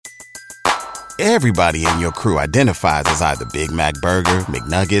Everybody in your crew identifies as either Big Mac Burger,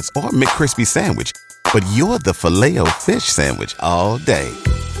 McNuggets, or McCrispy Sandwich. But you're the Filet-O-Fish Sandwich all day.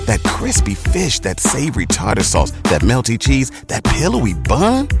 That crispy fish, that savory tartar sauce, that melty cheese, that pillowy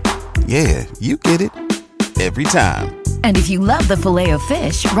bun. Yeah, you get it. Every time. And if you love the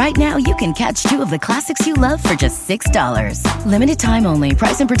Filet-O-Fish, right now you can catch 2 of the classics you love for just $6. Limited time only.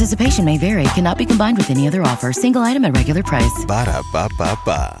 Price and participation may vary. Cannot be combined with any other offer. Single item at regular price.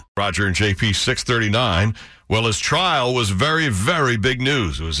 Ba-da-ba-ba-ba. Roger and JP 639. Well, his trial was very, very big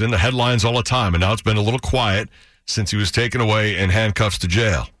news. It was in the headlines all the time, and now it's been a little quiet since he was taken away in handcuffs to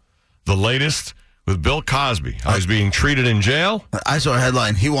jail. The latest with Bill Cosby. How he's being treated in jail. I saw a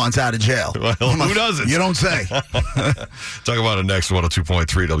headline, he wants out of jail. Well, who doesn't? You don't say. Talk about it next, 102.3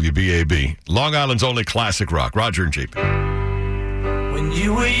 WBAB. Long Island's only classic rock. Roger and JP.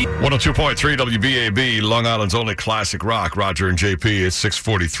 102.3 WBAB, Long Island's only classic rock. Roger and JP. It's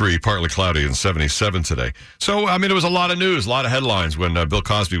 6:43, partly cloudy and 77 today. So, I mean, there was a lot of news, a lot of headlines when Bill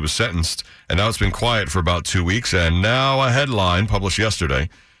Cosby was sentenced, and now it's been quiet for about 2 weeks, and now a headline published yesterday.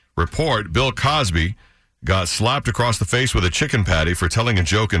 Report, Bill Cosby got slapped across the face with a chicken patty for telling a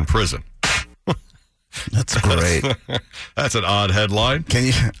joke in prison. That's great. That's an odd headline.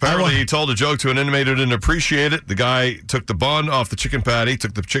 Apparently, he told a joke to an inmate who didn't appreciate it. The guy took the bun off the chicken patty,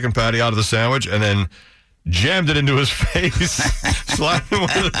 took the chicken patty out of the sandwich, and then jammed it into his face, slapped him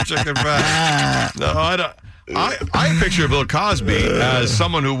with a chicken patty. No, I don't. I picture Bill Cosby as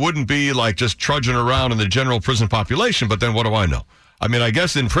someone who wouldn't be like just trudging around in the general prison population, but then what do I know? I mean, I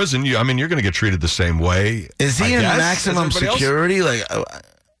guess in prison, you're going to get treated the same way. Is he in maximum security? Like,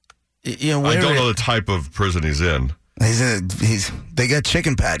 you know, I don't know the type of prison he's in. They got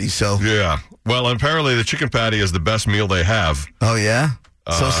chicken patties, so. Yeah. Well, apparently the chicken patty is the best meal they have. Oh, yeah?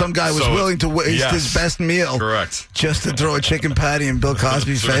 So some guy was willing to waste his best meal. Correct. Just to throw a chicken patty in Bill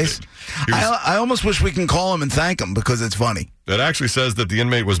Cosby's face. I almost wish we can call him and thank him because it's funny. It actually says that the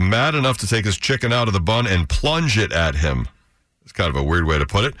inmate was mad enough to take his chicken out of the bun and plunge it at him. It's kind of a weird way to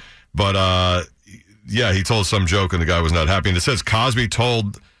put it. But, yeah, he told some joke and the guy was not happy. And it says Cosby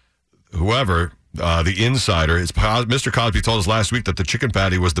told whoever, the insider, Mr. Cosby told us last week that the chicken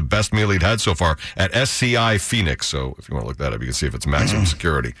patty was the best meal he'd had so far at SCI Phoenix. So if you want to look that up, you can see if it's maximum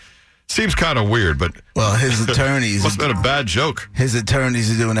security. Seems kind of weird, but... Well, his attorneys... must have been a bad joke. His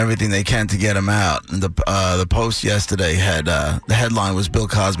attorneys are doing everything they can to get him out. And the Post yesterday had... the headline was Bill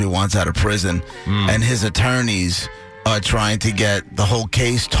Cosby wants out of prison. And his attorneys are trying to get the whole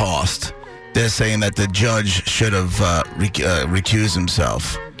case tossed. They're saying that the judge should have recused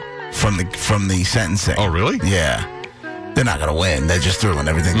himself from the sentencing. Oh, really? Yeah. They're not going to win. They're just throwing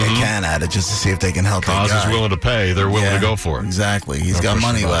everything they can at it just to see if they can help the guy. Cause is willing to pay. They're willing to go for it. Exactly. He's got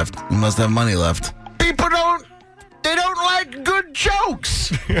money left. He must have money left. People don't like good jokes.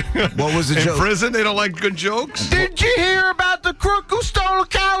 What was the joke? In prison, they don't like good jokes? Did you hear about the crook who stole a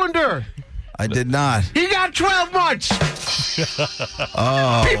calendar? I did not. He got 12 months.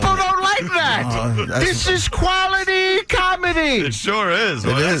 Oh. People don't like that. This is quality comedy. It sure is.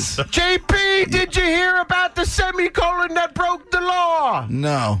 It is. JP, did you hear about the semicolon that broke the law?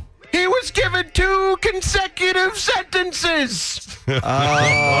 No. He was given 2 consecutive sentences. Zing.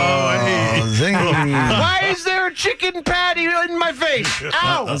 Why is there a chicken patty in my face?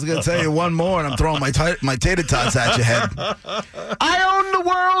 Ow. I was going to tell you one more, and I'm throwing my tater tots at your head. I own the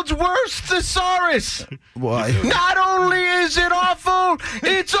world's worst thesaurus. Why? Not only is it awful,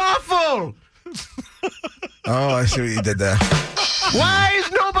 it's awful. Oh, I see what you did there. Why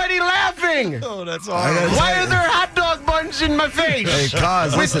is nobody laughing? Oh, that's awful. Why are there hot dog buns in my face? Hey,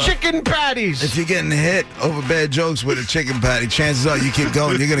 Cos, with chicken patties. If you're getting hit over bad jokes with a chicken patty, chances are you keep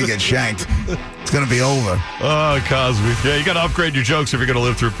going, you're going to get shanked. It's going to be over. Oh, Cosby. Yeah, you got to upgrade your jokes if you're going to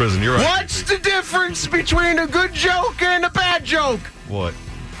live through prison. You're right. What's the difference between a good joke and a bad joke? What?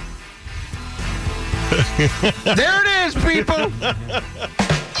 There it is, people.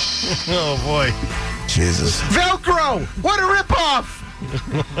 Oh, boy. Jesus. Velcro. What a ripoff.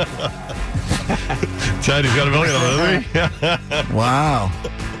 Teddy's got $1 million, doesn't he? Wow.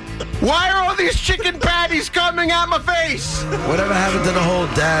 Why are all these chicken patties coming at my face? Whatever happened to the whole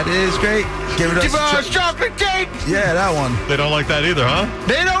dad is great? Give us chocolate cake. Yeah, that one. They don't like that either, huh?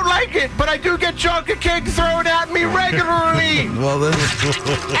 They don't like it, but I do get chocolate cake thrown at me regularly. Well, then.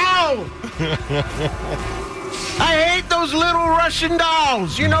 Ow! I hate those little Russian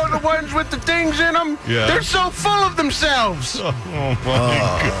dolls. You know, the ones with the things in them? Yeah. They're so full of themselves. Oh, my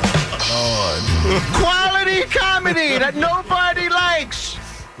God. Quality comedy that nobody likes.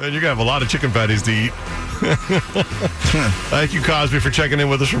 Man, you're going to have a lot of chicken patties to eat. Thank you, Cosby, for checking in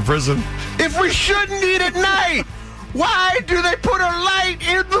with us from prison. If we shouldn't eat at night, why do they put a light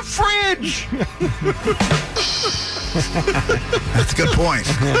in the fridge? bridge. That's a good point.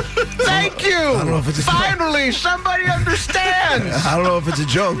 Thank you. I don't know if it's a Finally, somebody understands. I don't know if it's a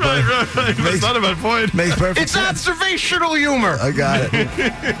joke, but Right. That's not a bad point. makes perfect It's sense. observational humor. I got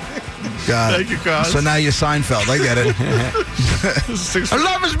it. Got Thank you, Cos. So now you're Seinfeld. I get it. I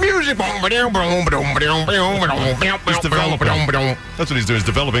love his music. That's what he's doing. He's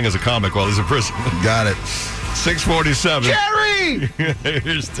developing as a comic while he's in prison. Got it. 647. Jerry!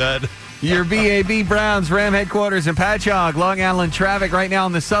 Here's Ted. Your BAB Browns Ram headquarters in Patchogue. Long Island traffic right now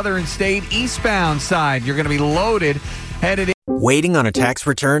on the southern state eastbound side. You're going to be loaded, headed in. Waiting on a tax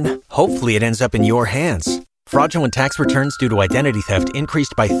return? Hopefully it ends up in your hands. Fraudulent tax returns due to identity theft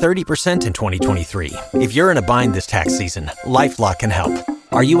increased by 30% in 2023. If you're in a bind this tax season, LifeLock can help.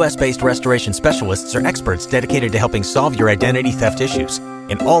 Our U.S.-based restoration specialists are experts dedicated to helping solve your identity theft issues.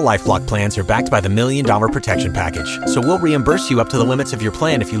 And all LifeLock plans are backed by the $1 Million Protection Package. So we'll reimburse you up to the limits of your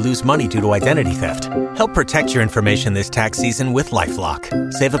plan if you lose money due to identity theft. Help protect your information this tax season with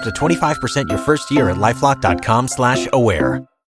LifeLock. Save up to 25% your first year at LifeLock.com/aware.